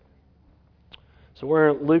So we're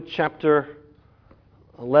in Luke chapter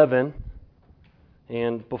 11,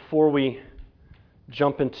 and before we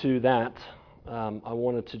jump into that, I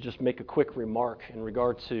wanted to just make a quick remark in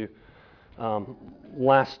regard to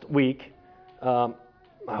last week. I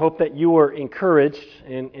hope that you were encouraged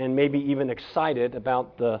and maybe even excited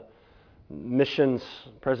about the missions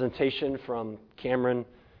presentation from Cameron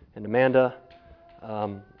and Amanda.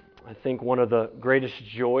 I think one of the greatest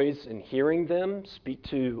joys in hearing them speak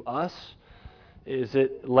to us is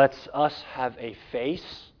it lets us have a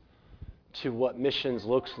face to what missions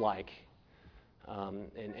looks like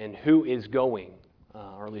and who is going,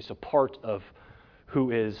 or at least a part of who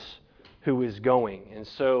is going. And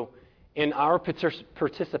so in our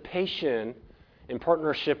participation in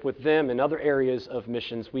partnership with them in other areas of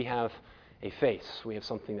missions, we have a face. We have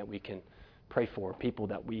something that we can pray for, people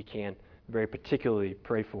that we can very particularly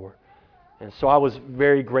pray for. And so I was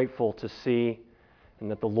very grateful to see and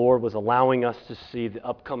that the Lord was allowing us to see the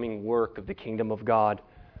upcoming work of the kingdom of God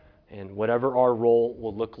and whatever our role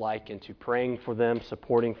will look like into praying for them,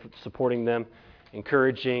 supporting them,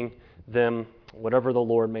 encouraging them, whatever the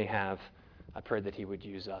Lord may have. I pray that He would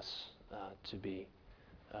use us to be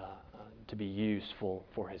useful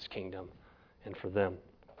for His kingdom and for them.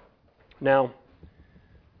 Now,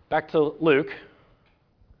 back to Luke.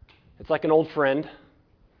 It's like an old friend.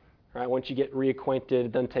 Right? Once you get reacquainted,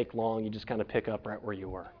 it doesn't take long. You just kind of pick up right where you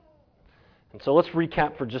were. And so let's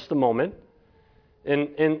recap for just a moment.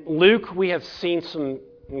 In Luke, we have seen some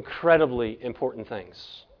incredibly important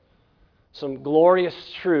things. Some glorious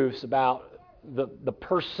truths about the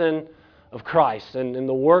person of Christ and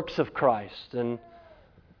the works of Christ and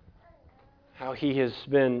how He has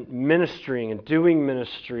been ministering and doing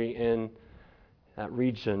ministry in that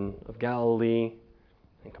region of Galilee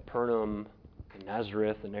and Capernaum and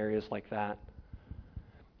Nazareth and areas like that.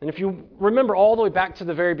 And if you remember all the way back to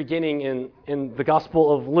the very beginning in the Gospel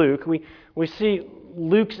of Luke, we see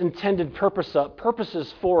Luke's intended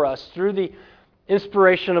purposes for us through the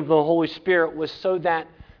inspiration of the Holy Spirit was so that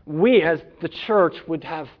we as the church would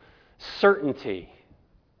have certainty.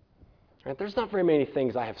 Right? There's not very many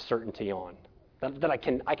things I have certainty on that I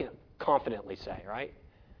can confidently say, right?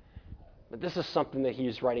 But this is something that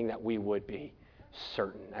He's writing that we would be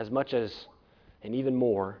certain, as much as and even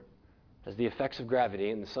more as the effects of gravity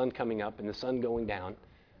and the sun coming up and the sun going down,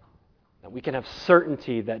 that we can have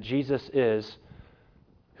certainty that Jesus is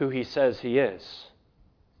who He says He is.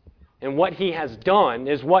 And what He has done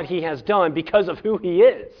is what He has done because of who He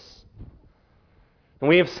is. And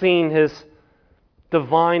we have seen His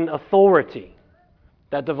divine authority,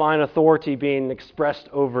 that divine authority being expressed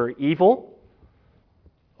over evil,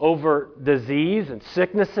 over disease and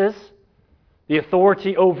sicknesses, the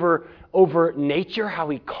authority over nature, how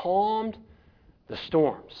He calmed the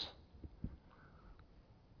storms,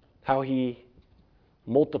 how He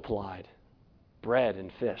multiplied bread and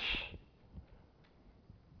fish,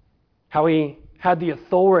 how He had the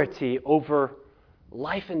authority over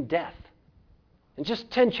life and death. In just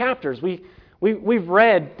 10 chapters, we've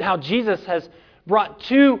read how Jesus has brought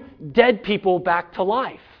 2 dead people back to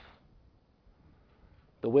life.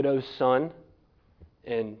 The widow's son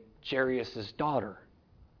and Jairus' daughter.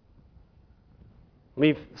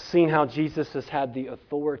 We've seen how Jesus has had the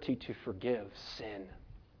authority to forgive sin.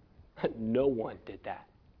 No one did that.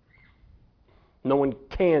 No one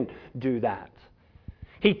can do that.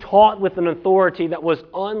 He taught with an authority that was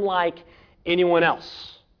unlike anyone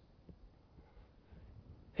else.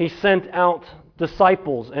 He sent out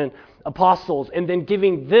disciples and apostles and then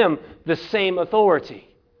giving them the same authority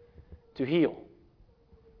to heal,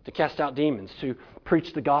 to cast out demons, to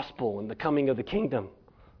preach the gospel and the coming of the kingdom.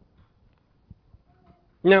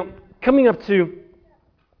 Now, coming up to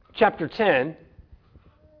chapter 10,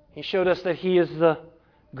 He showed us that He is the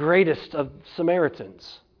greatest of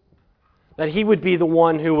Samaritans. That He would be the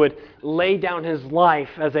one who would lay down His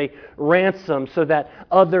life as a ransom so that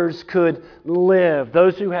others could live.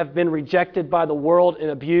 Those who have been rejected by the world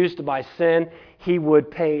and abused by sin, He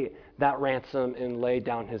would pay that ransom and lay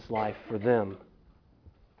down His life for them.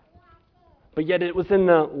 But yet it was in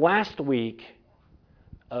the last week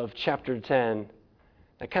of chapter 10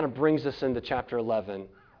 that kind of brings us into chapter 11.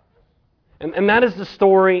 And that is the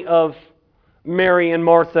story of Mary and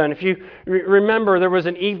Martha. And if you remember, there was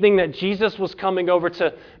an evening that Jesus was coming over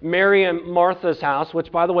to Mary and Martha's house,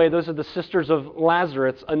 which, by the way, those are the sisters of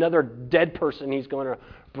Lazarus, another dead person He's going to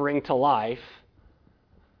bring to life.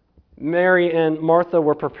 Mary and Martha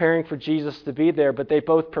were preparing for Jesus to be there, but they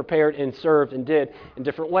both prepared and served and did in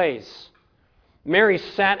different ways. Mary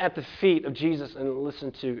sat at the feet of Jesus and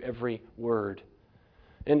listened to every word.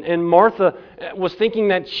 And Martha was thinking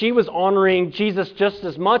that she was honoring Jesus just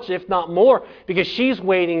as much, if not more, because she's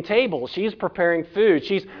waiting tables. She's preparing food.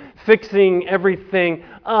 She's fixing everything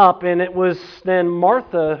up. And it was then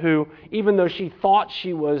Martha who, even though she thought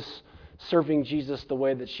she was serving Jesus the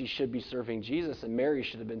way that she should be serving Jesus, and Mary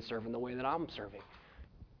should have been serving the way that I'm serving.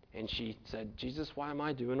 And she said, Jesus, why am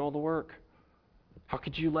I doing all the work? How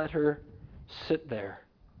could you let her sit there?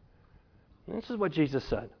 And this is what Jesus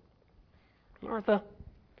said. Martha,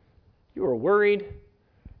 you are worried,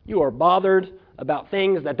 you are bothered about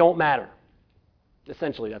things that don't matter.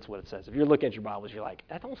 Essentially, that's what it says. If you're looking at your Bibles, you're like,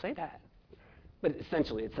 that don't say that. But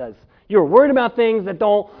essentially, it says, you're worried about things that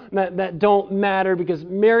don't matter because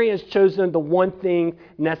Mary has chosen the one thing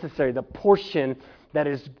necessary, the portion that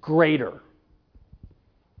is greater.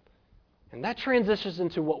 And that transitions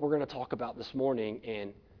into what we're going to talk about this morning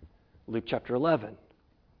in Luke chapter 11.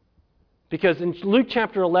 Because in Luke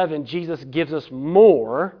chapter 11, Jesus gives us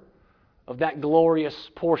more of that glorious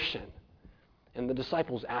portion. And the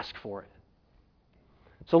disciples ask for it.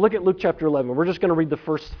 So look at Luke chapter 11. We're just going to read the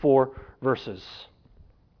first 4 verses.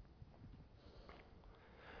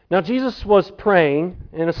 Now Jesus was praying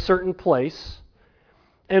in a certain place,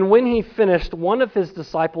 and when he finished, one of his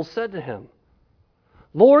disciples said to him,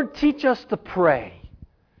 Lord, teach us to pray,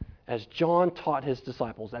 as John taught his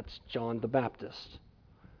disciples. That's John the Baptist.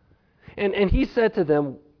 And he said to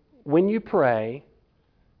them, when you pray,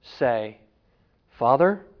 say,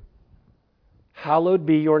 Father, hallowed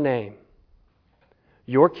be your name.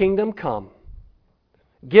 Your kingdom come.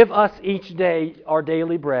 Give us each day our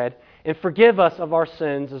daily bread, and forgive us of our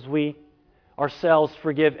sins as we ourselves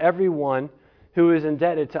forgive everyone who is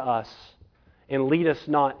indebted to us, and lead us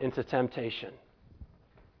not into temptation.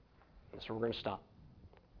 That's where we're going to stop.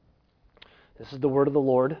 This is the word of the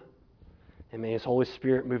Lord, and may His Holy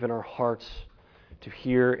Spirit move in our hearts to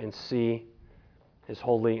hear and see His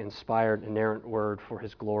holy, inspired, inerrant word for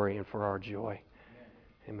His glory and for our joy.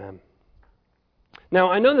 Amen.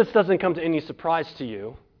 Now, I know this doesn't come to any surprise to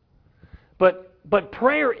you, but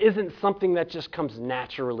prayer isn't something that just comes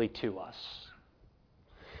naturally to us.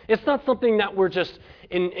 It's not something that we're just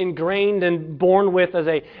ingrained and born with as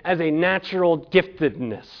a natural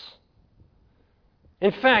giftedness.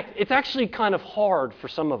 In fact, it's actually kind of hard for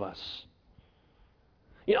some of us.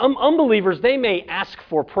 You know, unbelievers, they may ask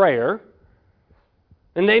for prayer,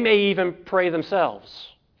 and they may even pray themselves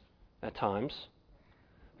at times.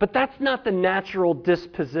 But that's not the natural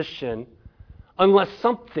disposition unless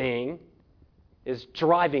something is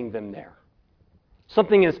driving them there.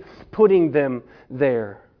 Something is putting them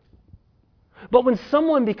there. But when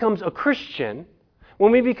someone becomes a Christian,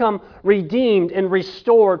 when we become redeemed and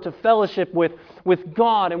restored to fellowship with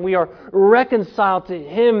God, and we are reconciled to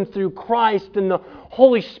Him through Christ, and the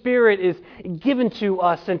Holy Spirit is given to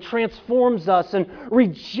us and transforms us and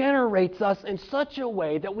regenerates us in such a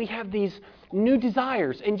way that we have these new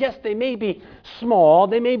desires. And yes, they may be small,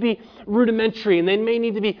 they may be rudimentary, and they may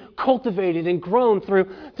need to be cultivated and grown through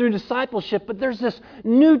discipleship, but there's this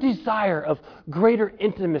new desire of greater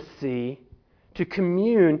intimacy to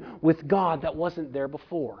commune with God that wasn't there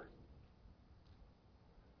before.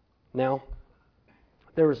 Now,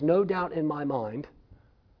 there is no doubt in my mind,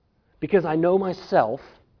 because I know myself,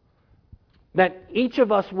 that each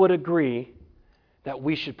of us would agree that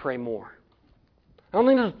we should pray more. I don't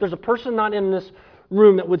think there's a person not in this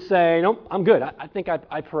room that would say, nope, I'm good. I think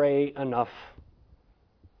I pray enough.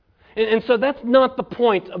 And so that's not the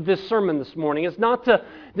point of this sermon this morning. It's not to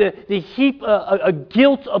heap a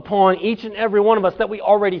guilt upon each and every one of us that we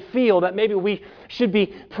already feel that maybe we should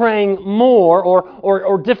be praying more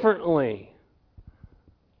or differently.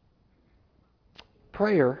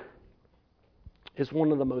 Prayer is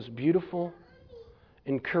one of the most beautiful,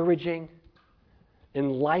 encouraging,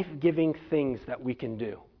 and life-giving things that we can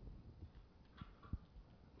do.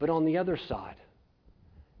 But on the other side,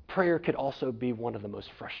 prayer could also be one of the most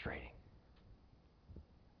frustrating.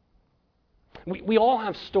 We all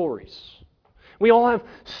have stories. We all have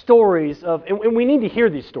stories of, and we need to hear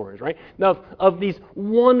these stories, right? Of these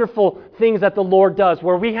wonderful things that the Lord does,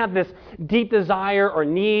 where we have this deep desire or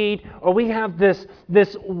need, or we have this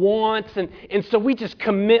want, and so we just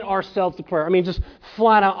commit ourselves to prayer. I mean, just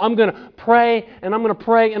flat out, I'm going to pray, and I'm going to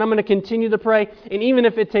pray, and I'm going to continue to pray, and even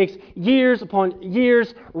if it takes years upon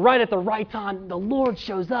years, right at the right time, the Lord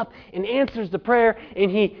shows up and answers the prayer, and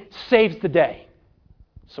He saves the day,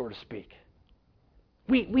 so to speak.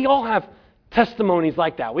 We all have testimonies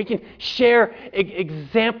like that. We can share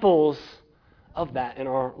examples of that in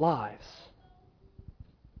our lives.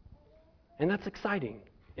 And that's exciting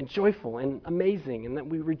and joyful and amazing, and that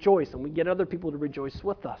we rejoice and we get other people to rejoice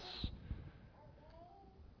with us.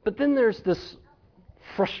 But then there's this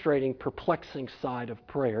frustrating, perplexing side of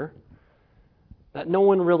prayer that no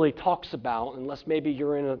one really talks about unless maybe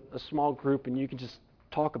you're in a small group and you can just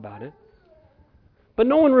talk about it. But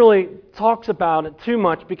no one really talks about it too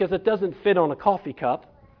much because it doesn't fit on a coffee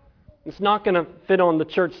cup. It's not going to fit on the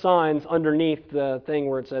church signs underneath the thing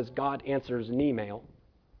where it says God answers an email.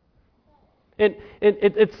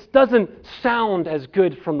 It doesn't sound as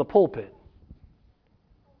good from the pulpit.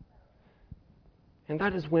 And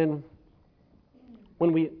that is when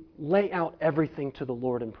we lay out everything to the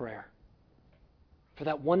Lord in prayer for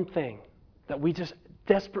that one thing that we just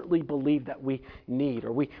desperately believe that we need,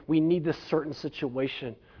 or we need this certain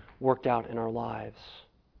situation worked out in our lives.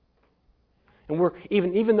 And we're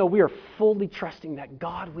even though we are fully trusting that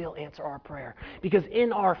God will answer our prayer, because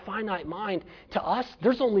in our finite mind, to us,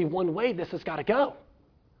 there's only one way this has got to go.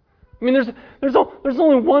 I mean, there's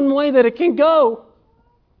only one way that it can go.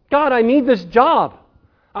 God, I need this job.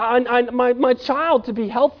 My child to be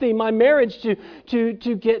healthy, my marriage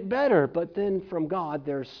to get better. But then from God,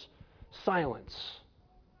 there's silence.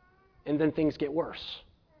 And then things get worse.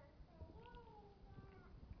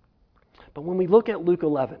 But when we look at Luke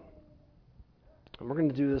 11, and we're going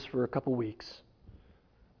to do this for a couple weeks,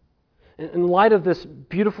 in light of this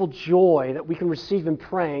beautiful joy that we can receive in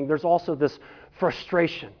praying, there's also this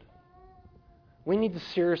frustration. We need to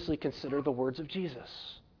seriously consider the words of Jesus.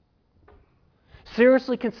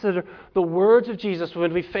 Seriously consider the words of Jesus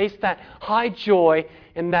when we face that high joy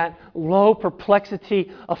and that low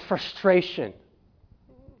perplexity of frustration.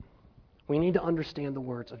 We need to understand the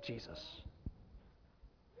words of Jesus.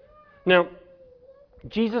 Now,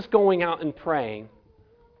 Jesus going out and praying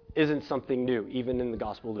isn't something new, even in the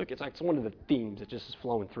Gospel of Luke. It's one of the themes that just is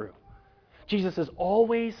flowing through. Jesus is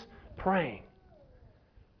always praying.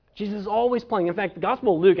 Jesus is always praying. In fact, the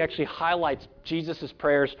Gospel of Luke actually highlights Jesus'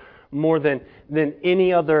 prayers more than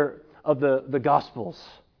any other of the Gospels.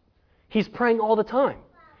 He's praying all the time.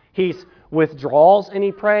 He withdraws and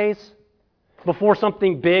he prays. Before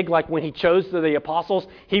something big, like when he chose the apostles,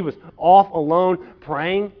 he was off alone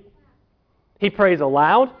praying. He prays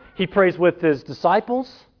aloud. He prays with his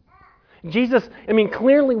disciples. Jesus,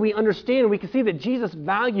 clearly we understand, we can see that Jesus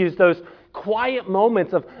values those quiet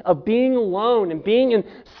moments of being alone and being in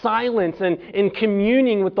silence and in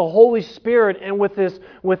communing with the Holy Spirit and with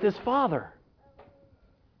his Father.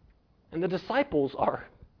 And the disciples are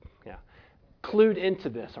clued into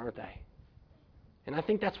this, aren't they? And I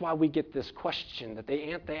think that's why we get this question that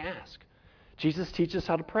they ask. Jesus teaches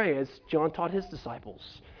how to pray as John taught his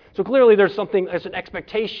disciples. So clearly there's an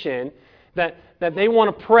expectation that they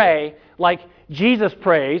want to pray like Jesus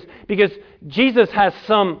prays, because Jesus has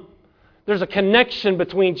there's a connection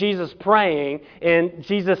between Jesus praying and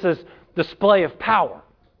Jesus' display of power.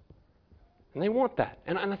 And they want that.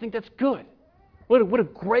 And I think that's good. What a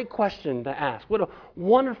great question to ask. What a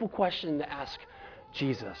wonderful question to ask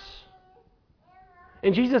Jesus.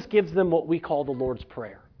 And Jesus gives them what we call the Lord's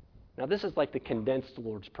Prayer. Now, this is like the condensed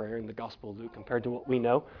Lord's Prayer in the Gospel of Luke compared to what we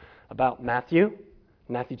know about Matthew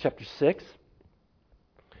chapter 6.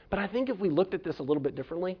 But I think if we looked at this a little bit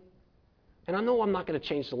differently, and I know I'm not going to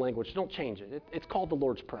change the language, don't change it. It's called the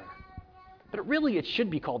Lord's Prayer. But it should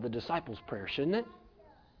be called the disciples' prayer, shouldn't it?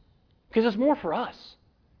 Because it's more for us.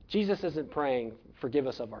 Jesus isn't praying, forgive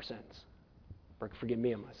us of our sins. Forgive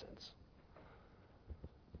me of my sins.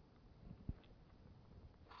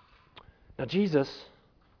 Now, Jesus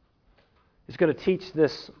is going to teach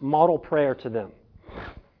this model prayer to them.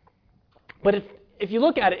 But if you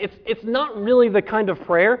look at it, it's not really the kind of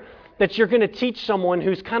prayer that you're going to teach someone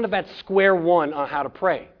who's kind of at square one on how to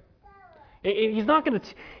pray. He's not going to.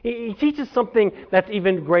 He teaches something that's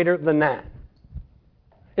even greater than that.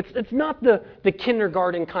 It's not the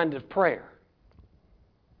kindergarten kind of prayer.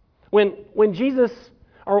 When Jesus,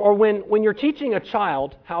 or when you're teaching a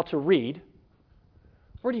child how to read,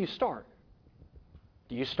 where do you start?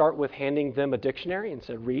 Do you start with handing them a dictionary and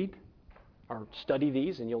say, read, or study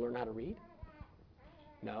these and you'll learn how to read?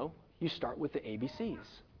 No, you start with the ABCs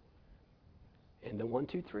and the 1,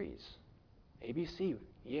 2, 3s. ABC,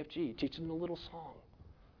 EFG, teach them a little song.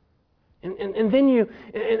 And then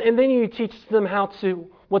you teach them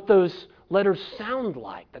what those letters sound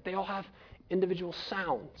like, that they all have individual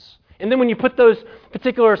sounds. And then when you put those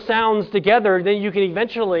particular sounds together, then you can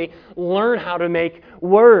eventually learn how to make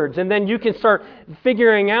words. And then you can start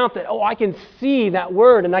figuring out that, I can see that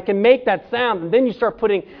word and I can make that sound. And then you start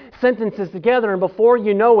putting sentences together, and before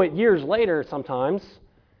you know it, years later sometimes,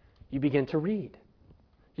 you begin to read.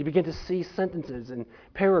 You begin to see sentences and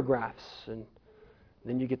paragraphs, and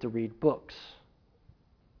then you get to read books.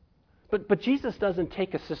 But Jesus doesn't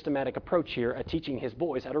take a systematic approach here at teaching his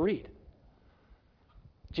boys how to read.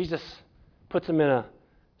 Jesus puts them in a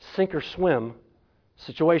sink or swim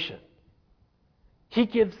situation. He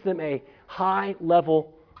gives them a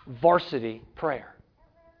high-level varsity prayer.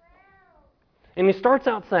 And he starts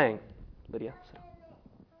out saying, Lydia,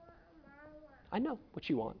 I know what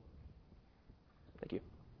you want. Thank you.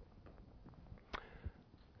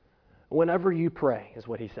 Whenever you pray is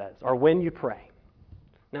what he says, or when you pray.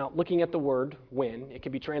 Now, looking at the word when, it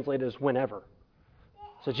can be translated as whenever.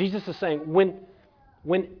 So Jesus is saying,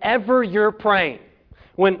 whenever you're praying,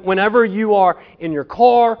 whenever you are in your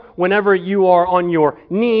car, whenever you are on your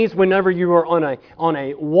knees, whenever you are on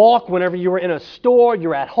a walk, whenever you are in a store,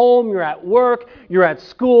 you're at home, you're at work, you're at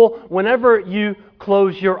school, whenever you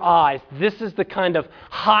close your eyes, this is the kind of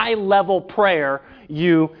high-level prayer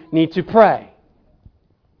you need to pray.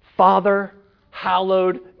 Father,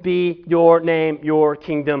 hallowed be your name, your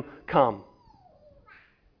kingdom come.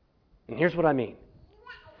 And here's what I mean.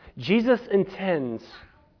 Jesus intends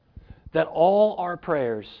that all our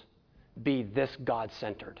prayers be this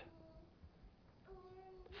God-centered.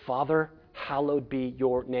 Father, hallowed be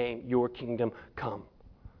your name, your kingdom come.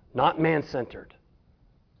 Not man-centered.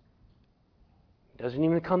 It doesn't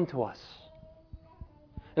even come to us.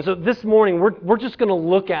 And so this morning, we're just going to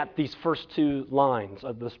look at these first two lines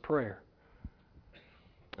of this prayer.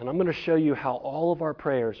 And I'm going to show you how all of our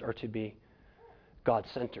prayers are to be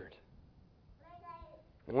God-centered.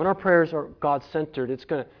 And when our prayers are God-centered, it's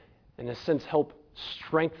going to, in a sense, help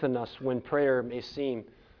strengthen us when prayer may seem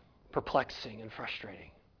perplexing and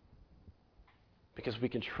frustrating. Because we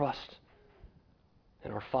can trust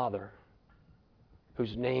in our Father,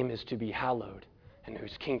 whose name is to be hallowed and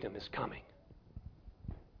whose kingdom is coming.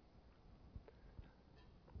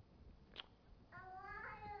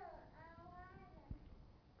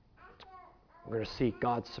 We're going to see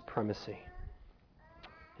God's supremacy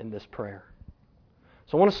in this prayer.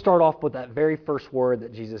 So I want to start off with that very first word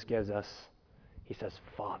that Jesus gives us. He says,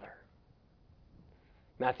 Father.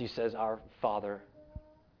 Matthew says, our Father.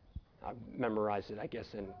 I memorized it, I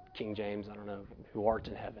guess, in King James. I don't know. Who art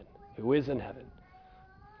in heaven. Who is in heaven.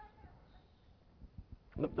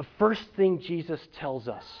 The first thing Jesus tells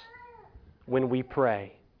us when we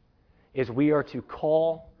pray is we are to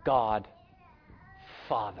call God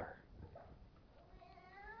Father.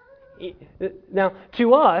 Now,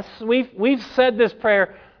 to us, we've said this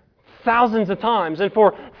prayer thousands of times, and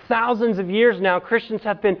for thousands of years now, Christians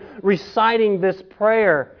have been reciting this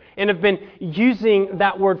prayer and have been using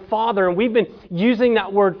that word Father, and we've been using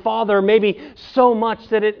that word Father maybe so much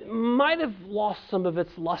that it might have lost some of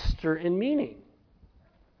its luster and meaning.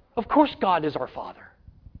 Of course, God is our Father.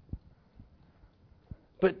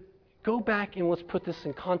 But go back and let's put this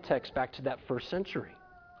in context back to that first century.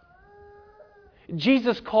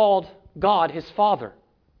 Jesus called God his Father.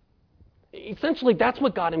 Essentially, that's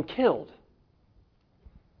what got him killed.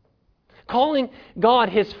 Calling God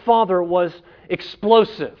his Father was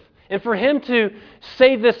explosive. And for him to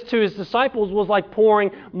say this to his disciples was like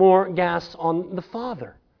pouring more gas on the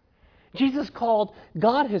Father. Jesus called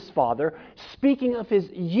God his Father, speaking of his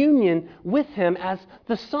union with him as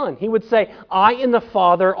the Son. He would say, I and the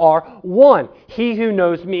Father are one. He who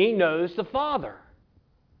knows me knows the Father.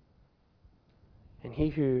 And he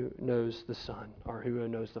who knows the Son, or who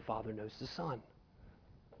knows the Father, knows the Son.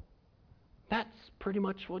 That's pretty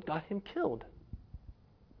much what got him killed.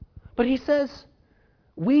 But he says,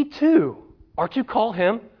 we too are to call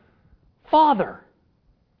him Father.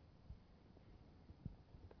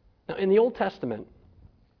 Now, in the Old Testament,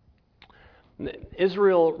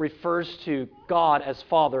 Israel refers to God as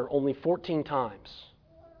Father only 14 times.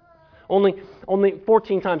 Only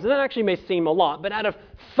 14 times. And that actually may seem a lot, but out of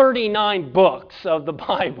 39 books of the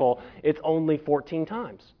Bible, it's only 14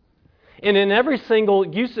 times. And in every single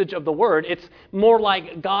usage of the word, it's more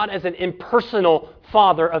like God as an impersonal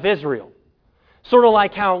Father of Israel. Sort of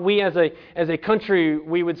like how we as a country,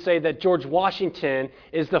 we would say that George Washington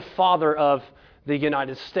is the father of the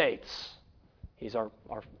United States. He's our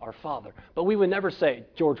father. But we would never say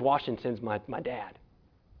George Washington's my dad.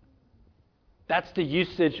 That's the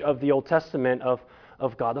usage of the Old Testament of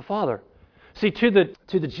God the Father. See, to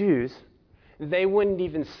the Jews, they wouldn't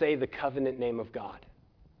even say the covenant name of God.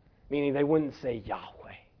 Meaning they wouldn't say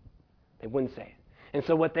Yahweh. They wouldn't say it. And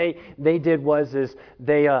so what they did was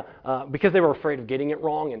they because they were afraid of getting it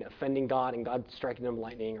wrong and offending God and God striking them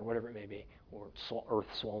lightning or whatever it may be, or earth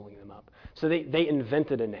swallowing them up. So they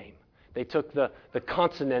invented a name. They took the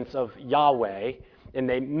consonants of Yahweh and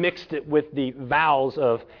they mixed it with the vowels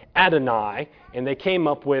of Adonai, and they came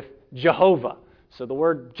up with Jehovah. So the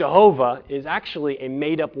word Jehovah is actually a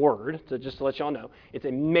made-up word, so just to let y'all know. It's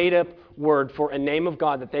a made-up word for a name of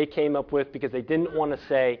God that they came up with because they didn't want to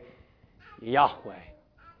say Yahweh.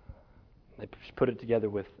 They put it together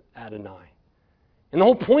with Adonai. And the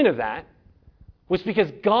whole point of that was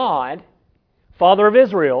because God, Father of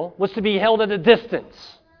Israel, was to be held at a distance.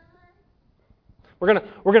 We're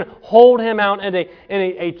going to hold him out at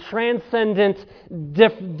a transcendent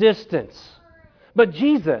distance. But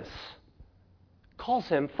Jesus calls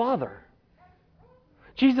him Father.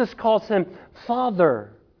 Jesus calls him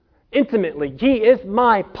Father intimately. He is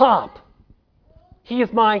my pop. He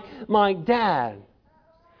is my dad.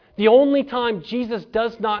 The only time Jesus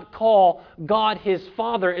does not call God his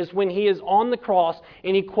Father is when he is on the cross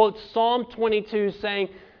and he quotes Psalm 22 saying,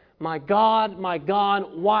 my God,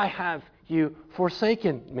 why have you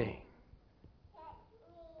forsaken me?"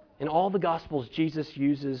 In all the Gospels, Jesus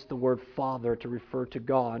uses the word Father to refer to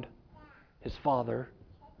God, his Father,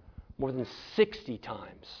 more than 60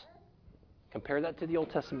 times. Compare that to the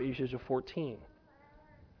Old Testament usage of 14.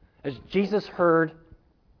 As Jesus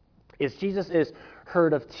is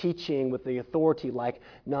heard of teaching with the authority like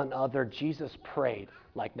none other, Jesus prayed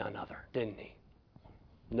like none other, didn't he?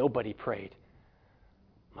 Nobody prayed,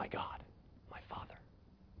 my God, my Father.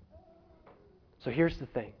 So here's the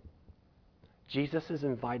thing. Jesus is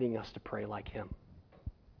inviting us to pray like him.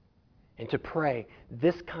 And to pray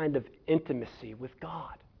this kind of intimacy with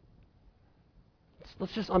God.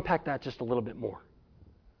 Let's just unpack that just a little bit more.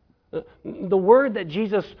 The word that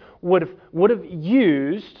Jesus would have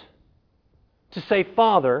used to say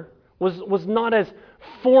Father was not as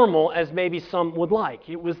formal as maybe some would like.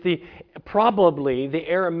 It was probably the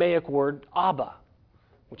Aramaic word Abba,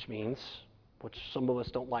 which some of us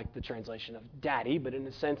don't like the translation of daddy, but in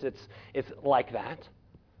a sense it's like that.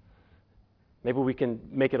 Maybe we can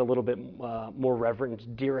make it a little bit more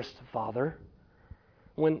reverent, dearest Father.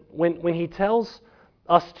 When he tells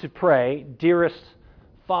us to pray, dearest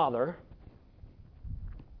Father,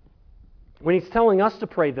 when he's telling us to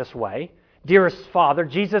pray this way, dearest Father,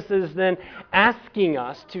 Jesus is then asking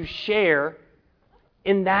us to share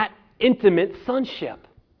in that intimate sonship.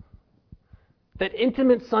 That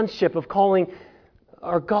intimate sonship of calling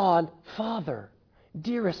our God Father,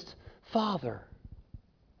 dearest Father.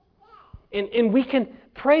 And we can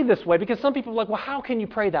pray this way because some people are like, well, how can you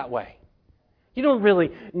pray that way? You don't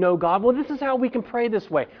really know God. Well, this is how we can pray this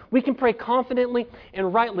way. We can pray confidently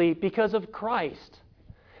and rightly because of Christ.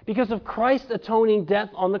 Because of Christ's atoning death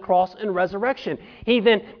on the cross and resurrection. He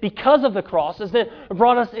then, because of the cross, has then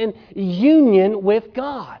brought us in union with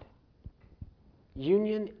God.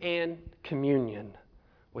 Union and communion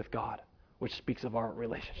with God, which speaks of our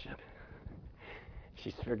relationship.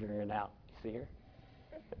 She's figuring it out. You see her?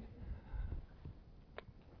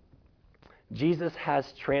 Jesus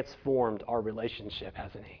has transformed our relationship,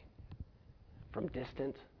 hasn't he? From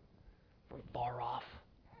distant, from far off,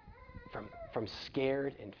 from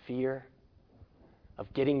scared and fear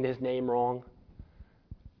of getting his name wrong,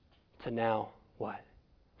 to now what?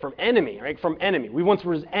 From enemy, right? From enemy. We once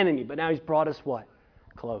were his enemy, but now he's brought us what?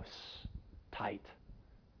 Close, tight,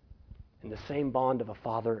 in the same bond of a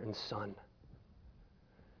father and son.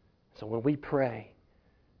 So when we pray,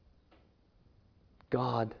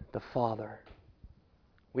 God the Father,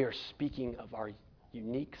 we are speaking of our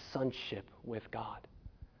unique sonship with God.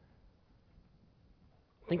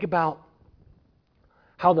 Think about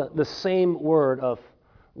how the same word of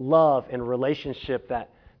love and relationship that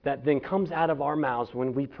then comes out of our mouths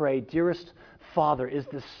when we pray, dearest Father, is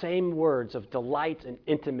the same words of delight and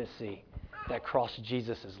intimacy that cross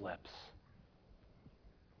Jesus' lips.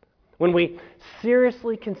 When we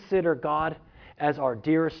seriously consider God as our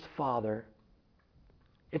dearest Father,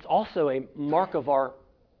 it's also a mark of our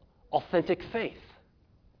authentic faith.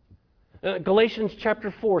 Galatians chapter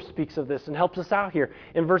 4 speaks of this and helps us out here.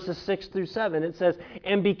 In verses 6 through 7, it says,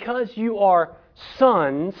 "And because you are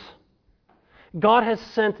sons, God has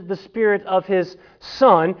sent the Spirit of His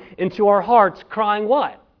Son into our hearts, crying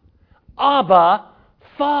what? Abba,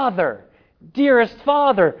 Father, dearest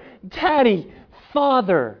Father, Daddy,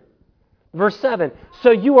 Father." Verse 7,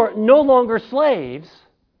 "So you are no longer slaves,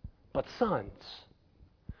 but sons."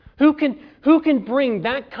 Who can bring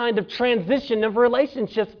that kind of transition of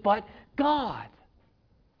relationships but God?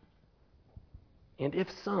 And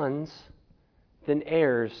if sons, then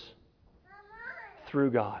heirs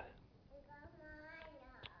through God.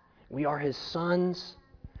 We are His sons.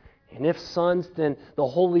 And if sons, then the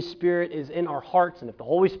Holy Spirit is in our hearts. And if the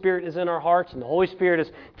Holy Spirit is in our hearts and the Holy Spirit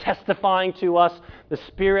is testifying to us, the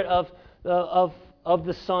Spirit of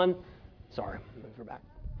the Son. Sorry, move her back.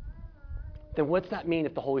 Then what's that mean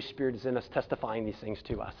if the Holy Spirit is in us testifying these things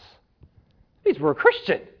to us? It means we're a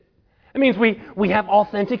Christian. It means we have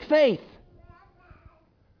authentic faith.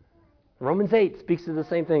 Romans 8 speaks to the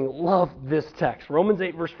same thing. Love this text. Romans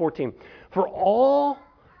 8 verse 14. "For all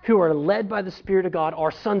who are led by the Spirit of God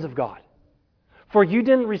are sons of God. For you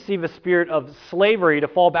didn't receive a spirit of slavery to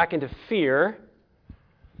fall back into fear,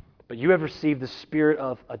 but you have received the spirit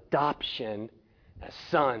of adoption as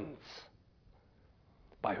sons,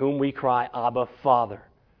 by whom we cry, Abba, Father.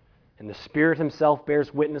 And the Spirit Himself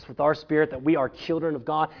bears witness with our spirit that we are children of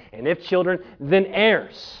God, and if children, then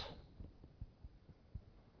heirs.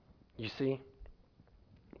 You see,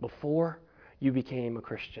 before you became a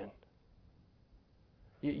Christian,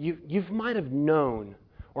 you might have known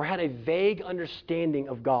or had a vague understanding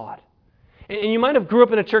of God. And you might have grew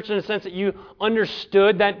up in a church in a sense that you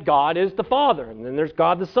understood that God is the Father, and then there's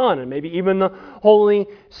God the Son, and maybe even the Holy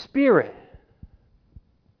Spirit.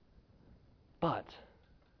 But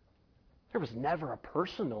there was never a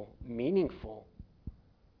personal, meaningful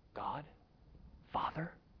God,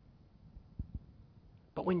 Father.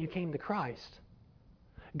 But when you came to Christ,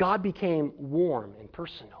 God became warm and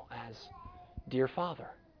personal as dear Father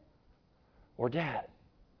or Dad.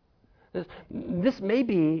 This may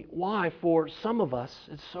be why for some of us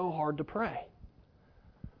it's so hard to pray,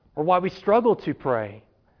 or why we struggle to pray,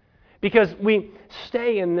 because we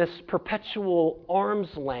stay in this perpetual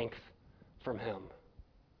arm's length from Him.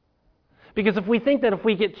 Because if we think that if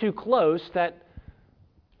we get too close, that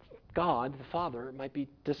God, the Father, might be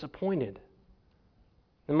disappointed,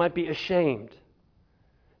 and might be ashamed.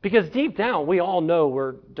 Because deep down, we all know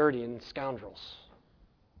we're dirty and scoundrels.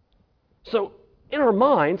 So, in our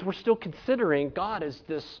minds, we're still considering God as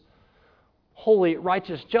this holy,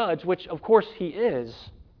 righteous judge, which of course He is.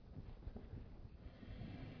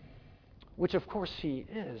 Which of course He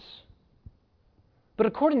is. But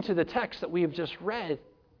according to the text that we have just read,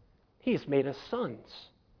 He has made us sons.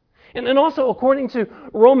 And then also according to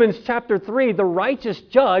Romans chapter 3, the righteous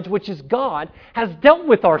judge, which is God, has dealt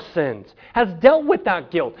with our sins, has dealt with that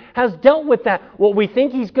guilt, has dealt with that, what we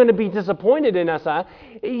think He's going to be disappointed in us at.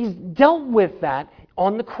 He's dealt with that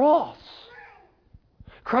on the cross.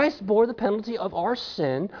 Christ bore the penalty of our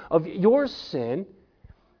sin, of your sin,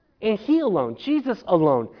 and He alone, Jesus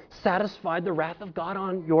alone, satisfied the wrath of God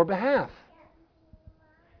on your behalf.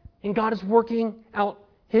 And God is working out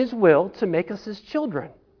His will to make us His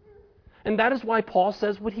children. And that is why Paul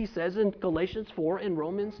says what he says in Galatians 4 and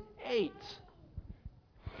Romans 8.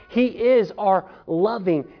 He is our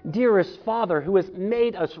loving, dearest Father who has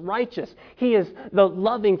made us righteous. He is the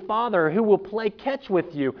loving Father who will play catch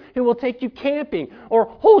with you, who will take you camping, or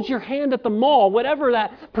hold your hand at the mall. Whatever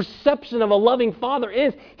that perception of a loving Father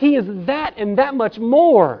is, He is that and that much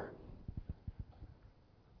more.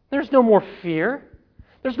 There's no more fear.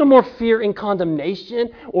 There's no more fear in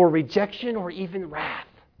condemnation or rejection or even wrath.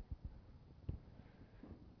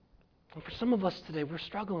 And for some of us today, we're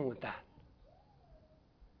struggling with that.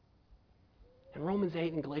 And Romans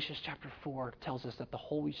 8 and Galatians chapter 4 tells us that the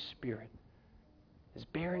Holy Spirit is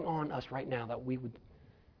bearing on us right now that we would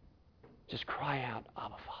just cry out,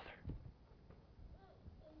 Abba, Father.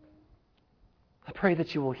 I pray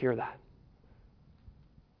that you will hear that.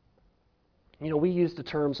 You know, we use the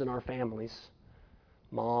terms in our families: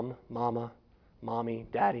 mom, mama, mommy,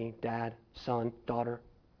 daddy, dad, son, daughter.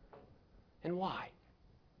 And why?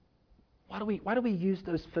 Why do we use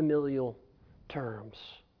those familial terms?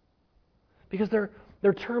 Because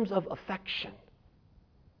they're terms of affection.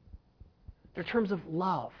 They're terms of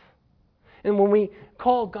love. And when we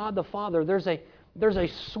call God the Father, there's a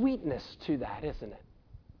sweetness to that, isn't it?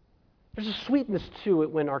 There's a sweetness to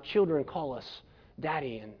it when our children call us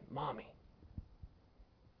daddy and mommy.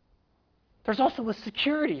 There's also a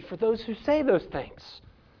security for those who say those things.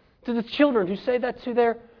 To the children who say that to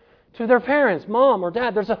their parents, mom or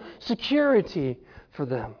dad, there's a security for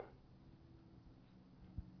them.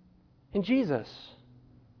 And Jesus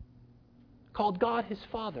called God His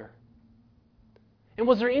Father. And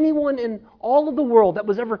was there anyone in all of the world that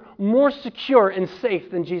was ever more secure and safe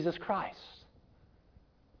than Jesus Christ?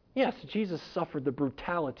 Yes, Jesus suffered the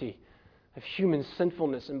brutality of human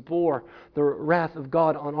sinfulness and bore the wrath of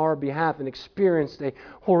God on our behalf and experienced a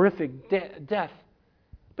horrific death.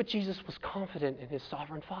 But Jesus was confident in His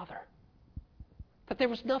sovereign Father. That there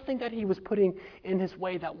was nothing that He was putting in His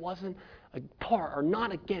way that wasn't a part or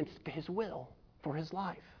not against His will for His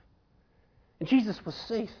life. And Jesus was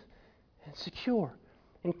safe and secure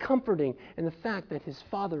and comforting in the fact that His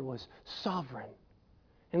Father was sovereign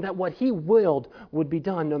and that what He willed would be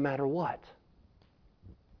done no matter what.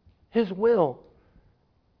 His will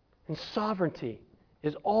and sovereignty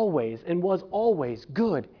is always and was always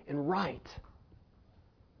good and right.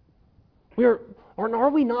 Are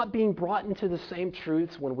we not being brought into the same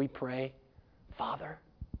truths when we pray, Father?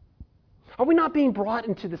 Are we not being brought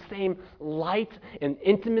into the same light and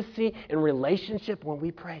intimacy and relationship when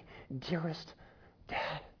we pray, dearest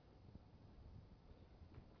Dad?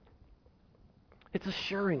 It's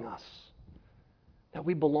assuring us that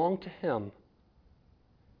we belong to Him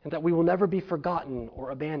and that we will never be forgotten or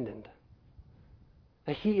abandoned.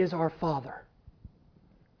 That He is our Father.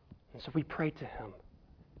 And so we pray to Him,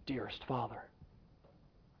 dearest Father.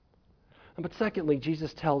 But secondly,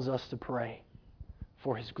 Jesus tells us to pray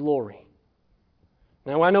for His glory.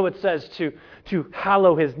 Now, I know it says to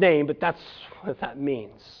hallow His name, but that's what that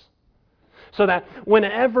means. So that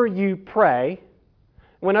whenever you pray,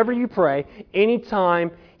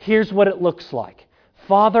 anytime, here's what it looks like.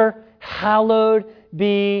 Father, hallowed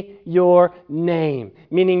be your name.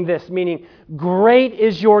 Meaning, great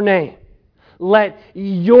is your name. Let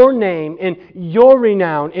your name and your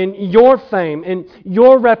renown and your fame and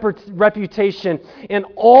your reputation and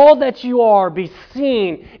all that you are be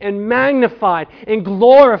seen and magnified and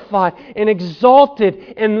glorified and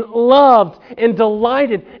exalted and loved and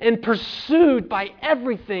delighted and pursued by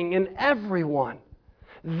everything and everyone.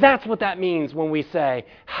 That's what that means when we say,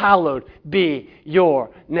 hallowed be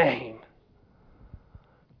your name.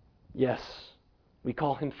 Yes, we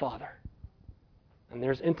call Him Father. And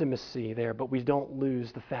there's intimacy there, but we don't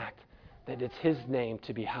lose the fact that it's His name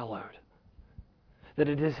to be hallowed. That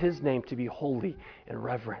it is His name to be holy and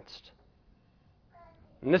reverenced.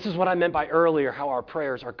 And this is what I meant by earlier, how our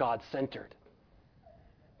prayers are God-centered.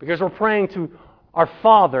 Because we're praying to our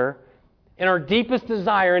Father, and our deepest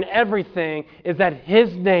desire in everything is that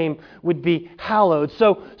His name would be hallowed.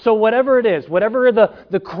 So whatever it is, whatever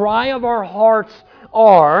the cry of our hearts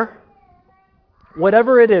are,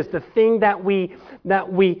 whatever it is, the thing that we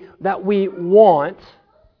want,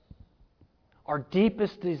 our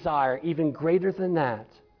deepest desire, even greater than that,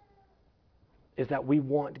 is that we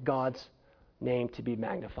want God's name to be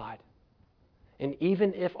magnified. And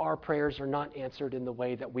even if our prayers are not answered in the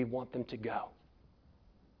way that we want them to go,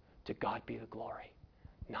 to God be the glory.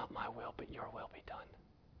 Not my will, but your will be done.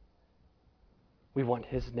 We want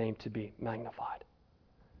His name to be magnified.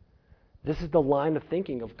 This is the line of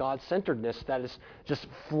thinking of God-centeredness that is just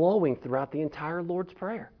flowing throughout the entire Lord's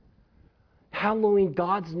Prayer. Hallowing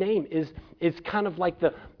God's name is kind of like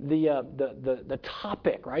the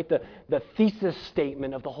topic, right? The thesis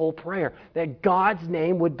statement of the whole prayer, that God's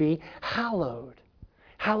name would be hallowed.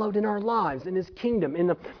 Hallowed in our lives, in His kingdom, in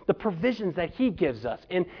the provisions that He gives us,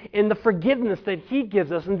 in the forgiveness that He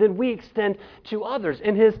gives us, and then we extend to others,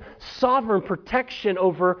 in His sovereign protection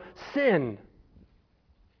over sin.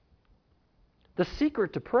 The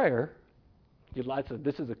secret to prayer,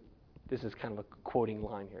 this is kind of a quoting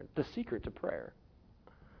line here. The secret to prayer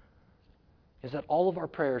is that all of our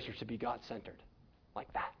prayers are to be God-centered,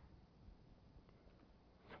 like that.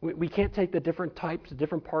 We can't take the different types, the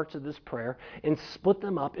different parts of this prayer and split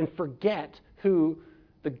them up and forget who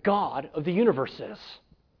the God of the universe is.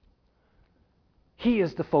 He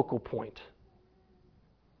is the focal point.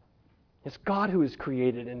 It's God who is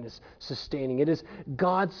created and is sustaining. It is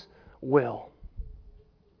God's will.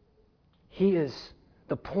 He is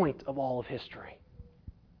the point of all of history.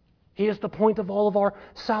 He is the point of all of our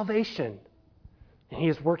salvation. And He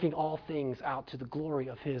is working all things out to the glory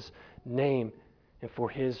of His name and for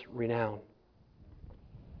His renown.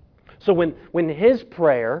 So when His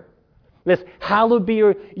prayer, this hallowed be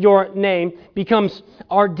your name, becomes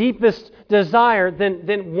our deepest desire,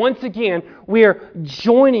 then once again we are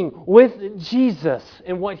joining with Jesus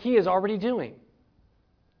in what He is already doing.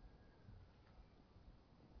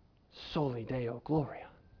 Soli Deo Gloria.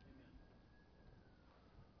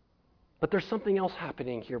 But there's something else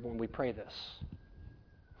happening here when we pray this.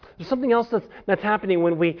 There's something else that's happening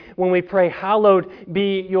when we pray, hallowed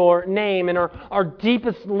be your name, and our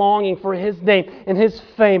deepest longing for His name and His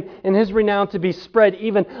fame and His renown to be spread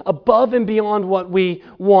even above and beyond what we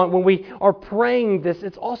want. When we are praying this,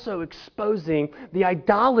 it's also exposing the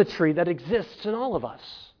idolatry that exists in all of us.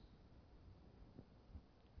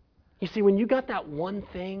 You see, when you got that one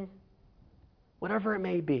thing, whatever it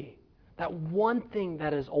may be, that one thing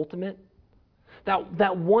that is ultimate,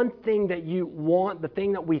 that one thing that you want, the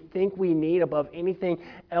thing that we think we need above anything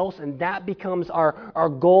else, and that becomes our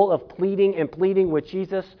goal of pleading with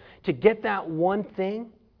Jesus to get that one thing,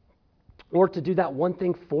 or to do that one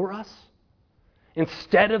thing for us,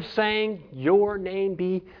 instead of saying, your name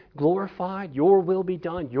be glorified, your will be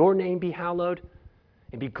done, your name be hallowed,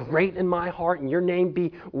 and be great in my heart, and your name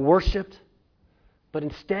be worshipped. But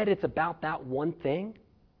instead it's about that one thing.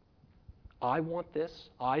 I want this.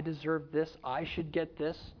 I deserve this. I should get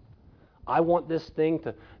this. I want this thing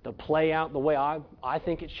to play out the way I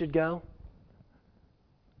think it should go.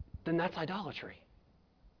 Then that's idolatry.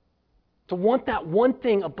 To want that one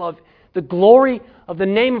thing above the glory of the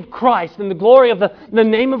name of Christ and the glory of the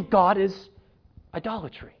name of God is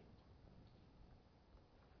idolatry.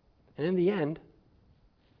 And in the end,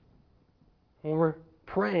 when we're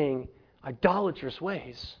praying idolatrous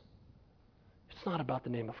ways, it's not about the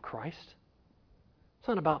name of Christ. It's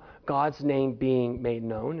not about God's name being made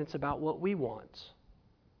known. It's about what we want.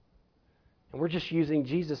 And we're just using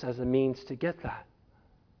Jesus as a means to get that.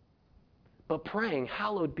 But praying,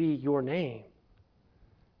 hallowed be your name,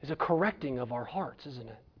 is a correcting of our hearts, isn't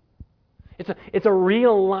it? It's a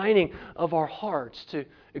realigning of our hearts to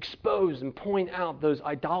expose and point out those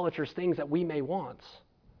idolatrous things that we may want.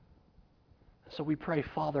 So we pray,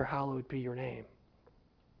 Father, hallowed be your name.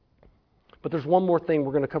 But there's one more thing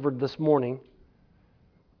we're going to cover this morning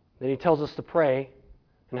that he tells us to pray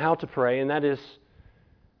and how to pray, and that is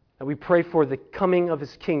that we pray for the coming of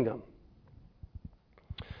his kingdom.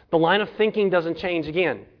 The line of thinking doesn't change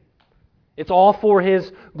again. It's all for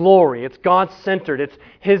his glory. It's God-centered. It's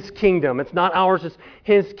his kingdom. It's not ours, it's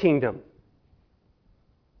his kingdom.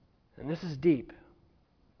 And this is deep.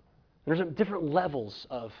 There's different levels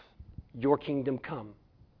of your kingdom come.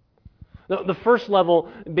 The first level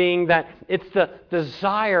being that it's the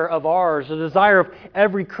desire of ours, the desire of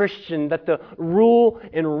every Christian, that the rule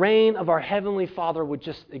and reign of our Heavenly Father would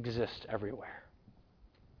just exist everywhere.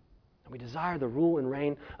 We desire the rule and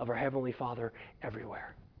reign of our Heavenly Father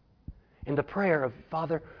everywhere. And the prayer of,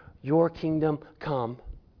 Father, your kingdom come,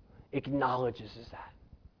 acknowledges that.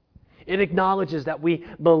 It acknowledges that we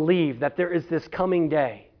believe that there is this coming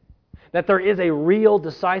day, that there is a real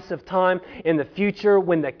decisive time in the future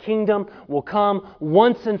when the kingdom will come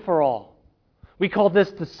once and for all. We call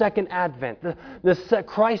this the second advent,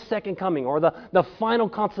 Christ's second coming, or the final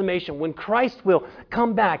consummation. When Christ will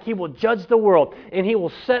come back, he will judge the world, and he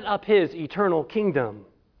will set up his eternal kingdom.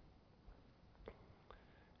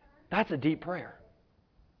 That's a deep prayer.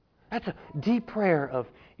 That's a deep prayer of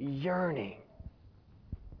yearning.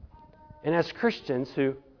 And as Christians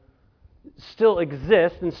who still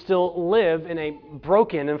exist and still live in a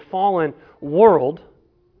broken and fallen world,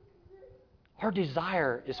 our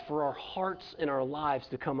desire is for our hearts and our lives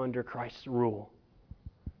to come under Christ's rule.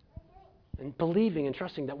 And believing and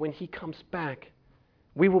trusting that when he comes back,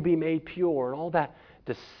 we will be made pure, and all that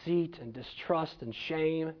deceit and distrust and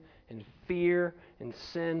shame and fear and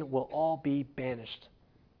sin will all be banished.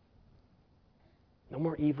 No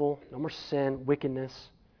more evil, no more sin,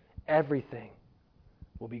 wickedness. Everything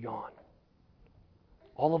will be gone.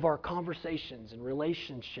 All of our conversations and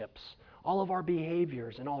relationships, all of our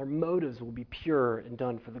behaviors and all our motives will be pure and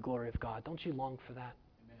done for the glory of God. Don't you long for that?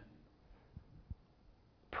 Amen.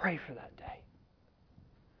 Pray for that day.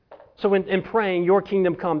 So in praying, your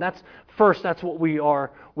kingdom come, that's what we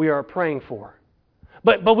are praying for.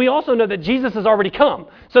 But we also know that Jesus has already come.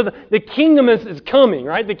 So the kingdom is coming,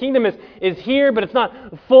 right? The kingdom is here, but it's not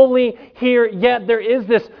fully here yet. There is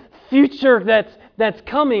this future that's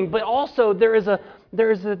coming, but also there is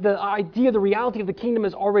the idea, the reality of the kingdom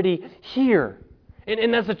is already here.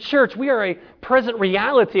 And as a church, we are a present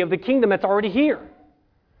reality of the kingdom that's already here.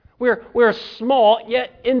 We're a small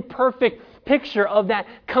yet imperfect picture of that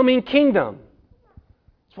coming kingdom.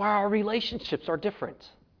 That's why our relationships are different.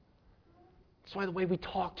 That's why the way we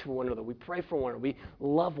talk to one another, we pray for one another, we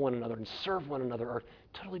love one another and serve one another are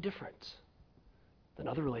totally different than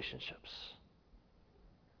other relationships.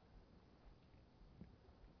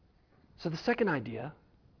 So the second idea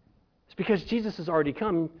is because Jesus has already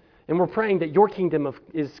come and we're praying that your kingdom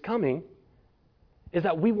is coming, is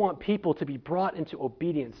that we want people to be brought into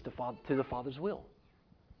obedience to the Father's will.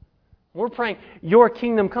 We're praying your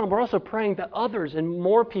kingdom come. We're also praying that others and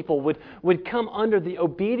more people would come under the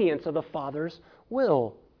obedience of the Father's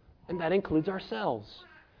will. And that includes ourselves.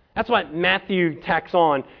 That's why Matthew tacks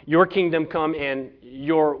on your kingdom come and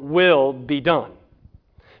your will be done.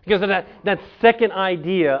 Because of that second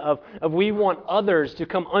idea of we want others to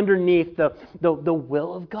come underneath the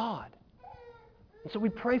will of God. And so we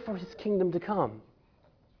pray for his kingdom to come.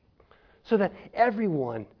 So that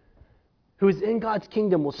everyone who is in God's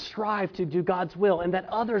kingdom will strive to do God's will, and that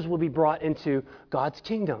others will be brought into God's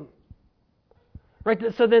kingdom.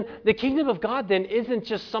 Right? So then the kingdom of God then isn't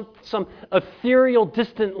just some ethereal,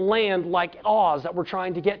 distant land like Oz that we're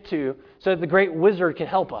trying to get to so that the great wizard can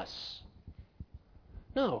help us.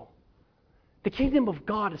 No. The kingdom of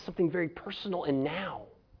God is something very personal and now.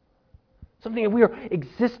 Something that we are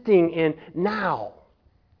existing in now.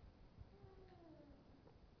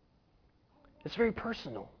 It's very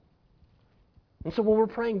personal. And so when we're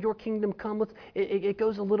praying, your kingdom come, it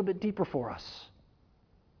goes a little bit deeper for us.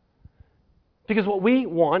 Because what we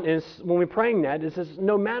want is, when we're praying that, is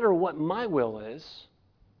no matter what my will is,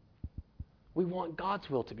 we want God's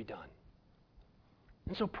will to be done.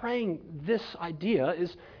 And so praying this idea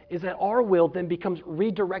is that our will then becomes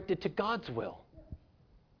redirected to God's will.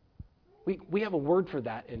 We have a word for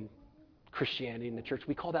that in Christianity in the church.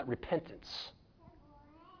 We call that repentance.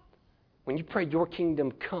 When you pray, your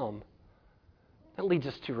kingdom come, that leads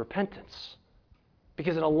us to repentance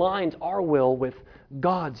because it aligns our will with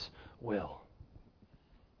God's will.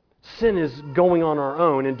 Sin is going on our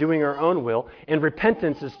own and doing our own will, and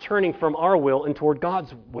repentance is turning from our will and toward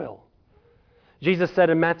God's will. Jesus said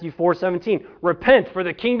in Matthew 4:17, repent, for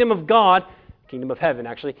the kingdom of God, kingdom of heaven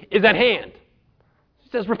actually, is at hand. He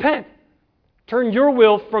says, repent. Turn your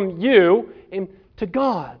will from you into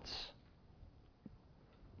God's.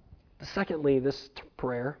 Secondly, this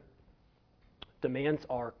prayer demands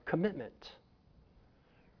our commitment.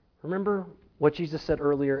 Remember what Jesus said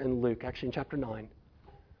earlier in Luke, actually in chapter 9.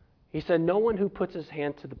 He said, no one who puts his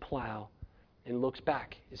hand to the plow and looks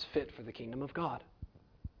back is fit for the kingdom of God.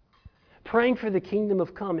 Praying for the kingdom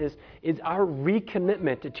of come is our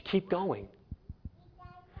recommitment to keep going,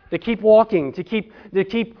 to keep walking, to keep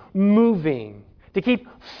moving, to keep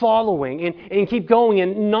following and keep going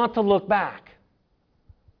and not to look back.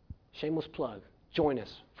 Shameless plug. Join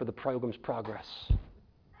us for the program's progress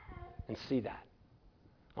and see that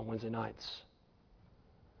on Wednesday nights.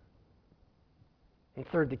 And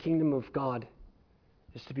third, the kingdom of God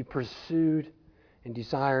is to be pursued and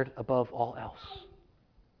desired above all else.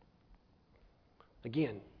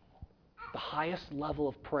 Again, the highest level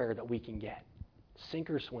of prayer that we can get. Sink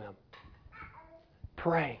or swim.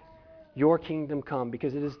 Pray, your kingdom come,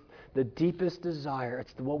 because it is the deepest desire.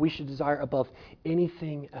 It's what we should desire above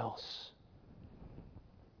anything else.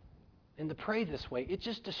 And to pray this way, it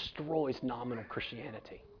just destroys nominal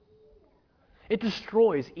Christianity. It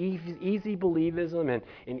destroys easy believism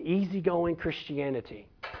and easygoing Christianity,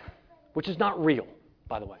 which is not real,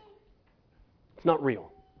 by the way. It's not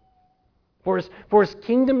real. For his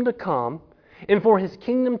kingdom to come and for his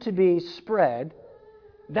kingdom to be spread,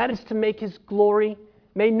 that is to make his glory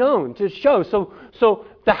made known, to show. So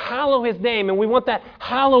to hallow his name, and we want that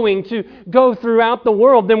hallowing to go throughout the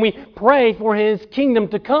world, then we pray for his kingdom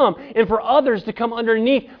to come and for others to come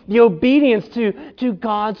underneath the obedience to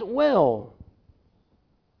God's will.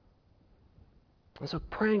 And so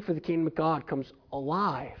praying for the kingdom of God comes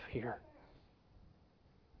alive here.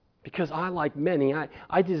 Because I, like many,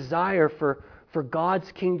 I desire for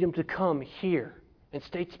God's kingdom to come here in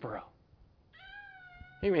Statesboro.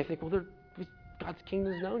 You may think, well, God's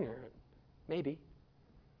kingdom is known here. Maybe.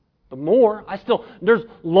 But more, there's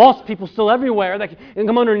lost people still everywhere that can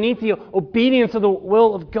come underneath the obedience of the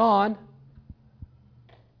will of God.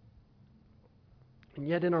 And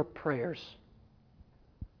yet in our prayers,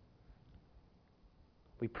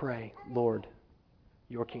 we pray, Lord,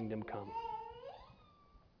 your kingdom come.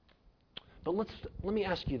 But let me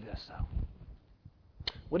ask you this, though.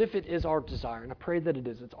 What if it is our desire, and I pray that it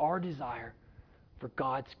is, it's our desire for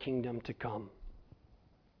God's kingdom to come.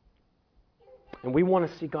 And we want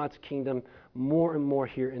to see God's kingdom more and more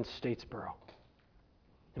here in Statesboro.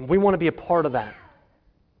 And we want to be a part of that.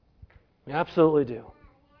 We absolutely do.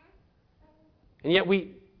 And yet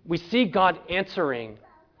we see God answering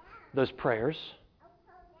those prayers,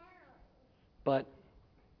 but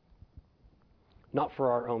not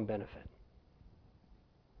for our own benefit.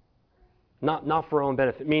 Not for our own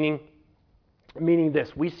benefit, meaning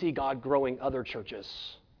this, we see God growing other churches,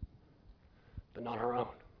 but not our own.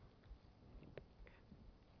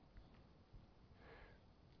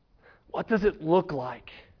 What does it look like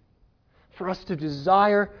for us to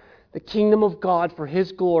desire the kingdom of God for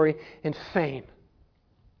His glory and fame?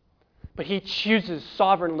 But He chooses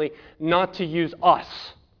sovereignly not to use us.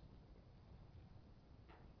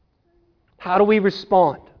 How do we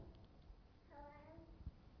respond?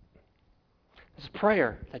 This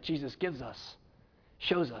prayer that Jesus gives us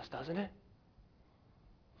shows us, doesn't it?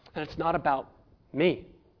 And it's not about me.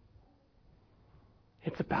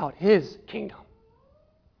 It's about His kingdom.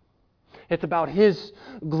 It's about His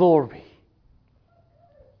glory.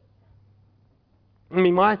 I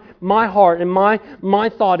mean, my heart and my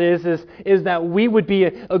thought is that we would be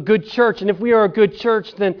a good church. And if we are a good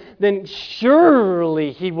church, then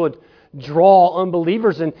surely He would draw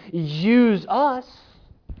unbelievers and use us.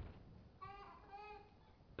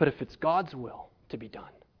 But if it's God's will to be done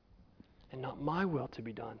and not my will to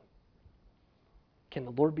be done, can the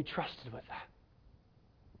Lord be trusted with that?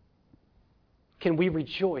 Can we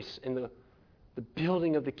rejoice in the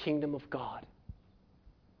building of the kingdom of God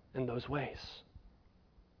in those ways?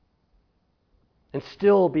 And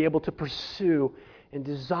still be able to pursue and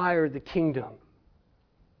desire the kingdom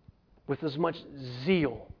with as much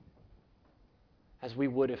zeal as we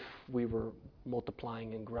would if we were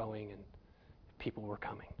multiplying and growing and people were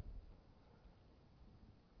coming?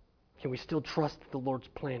 Can we still trust that the Lord's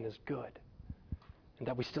plan is good and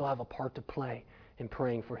that we still have a part to play in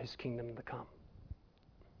praying for his kingdom to come.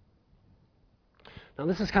 Now,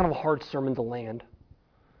 this is kind of a hard sermon to land,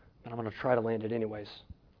 but I'm going to try to land it anyways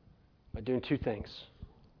by doing two things.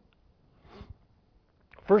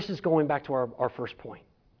 First is going back to our first point.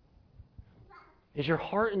 Is your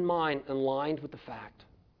heart and mind aligned with the fact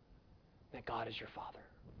that God is your Father?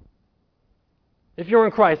 If you're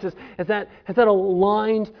in Christ, has that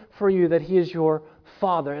aligned for you that He is your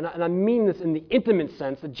Father? And I mean this in the intimate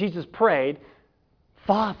sense that Jesus prayed,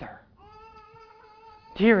 Father,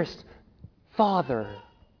 dearest Father.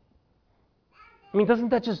 I mean, doesn't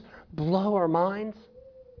that just blow our minds?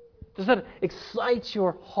 Does that excite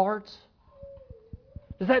your heart?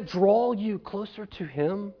 Does that draw you closer to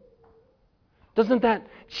Him? Doesn't that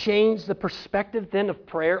change the perspective then of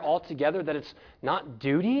prayer altogether, that it's not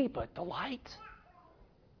duty but delight?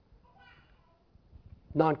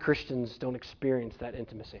 Non-Christians don't experience that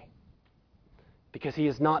intimacy because He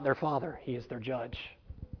is not their Father, He is their judge.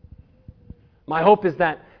 My hope is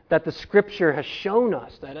that the Scripture has shown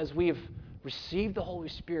us that as we have received the Holy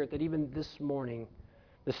Spirit, that even this morning,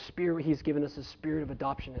 the Spirit He's given us, the Spirit of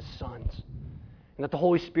adoption as sons, and that the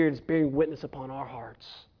Holy Spirit is bearing witness upon our hearts,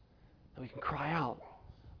 that we can cry out,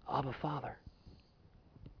 Abba, Father.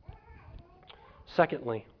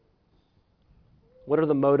 Secondly, what are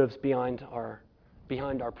the motives behind our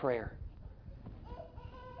prayer?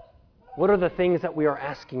 What are the things that we are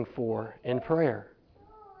asking for in prayer?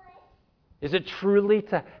 Is it truly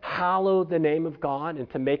to hallow the name of God and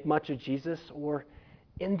to make much of Jesus? Or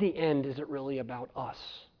in the end, is it really about us?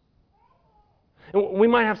 And we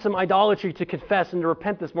might have some idolatry to confess and to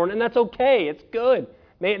repent this morning, and that's okay. It's good.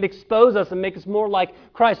 May it expose us and make us more like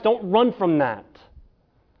Christ. Don't run from that.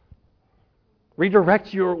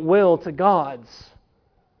 Redirect your will to God's.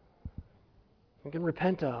 We can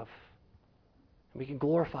repent of. And we can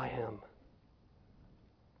glorify Him.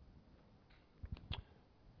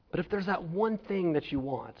 But if there's that one thing that you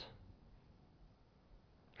want,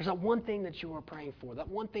 there's that one thing that you are praying for, that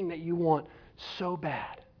one thing that you want so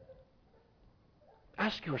bad,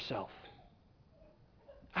 ask yourself,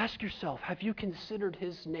 have you considered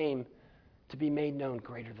His name to be made known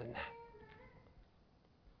greater than that?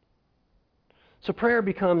 So prayer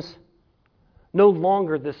becomes no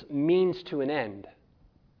longer this means to an end,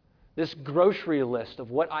 this grocery list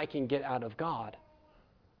of what I can get out of God,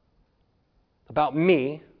 about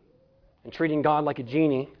me and treating God like a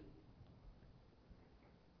genie,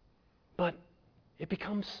 but it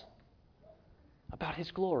becomes about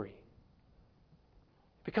His glory.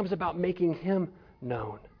 It becomes about making Him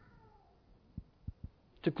known,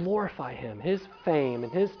 to glorify Him, His fame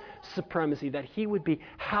and His supremacy, that He would be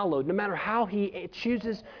hallowed, no matter how He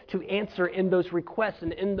chooses to answer in those requests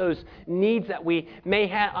and in those needs that we may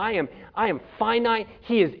have. I am finite,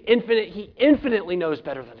 He is infinite, He infinitely knows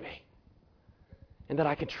better than me, and that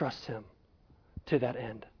I can trust Him to that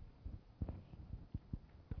end.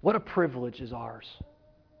 What a privilege is ours.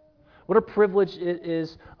 What a privilege it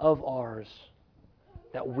is of ours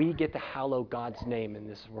that we get to hallow God's name in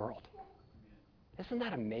this world. Isn't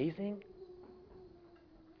that amazing?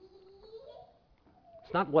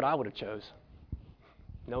 It's not what I would have chose.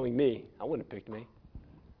 Knowing me, I wouldn't have picked me.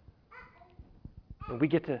 And we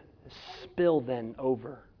get to spill then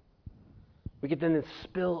over. We get then to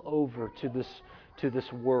spill over to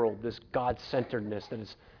this world, this God-centeredness that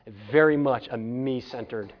is very much a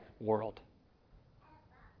me-centered world.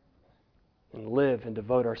 And live and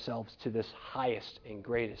devote ourselves to this highest and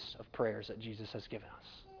greatest of prayers that Jesus has given us.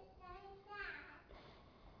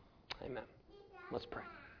 Amen. Let's pray.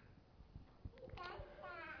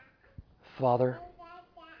 Father,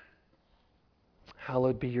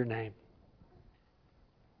 hallowed be your name.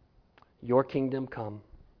 Your kingdom come,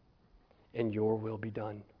 and your will be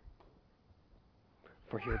done.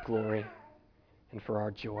 For your glory and for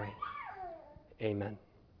our joy. Amen.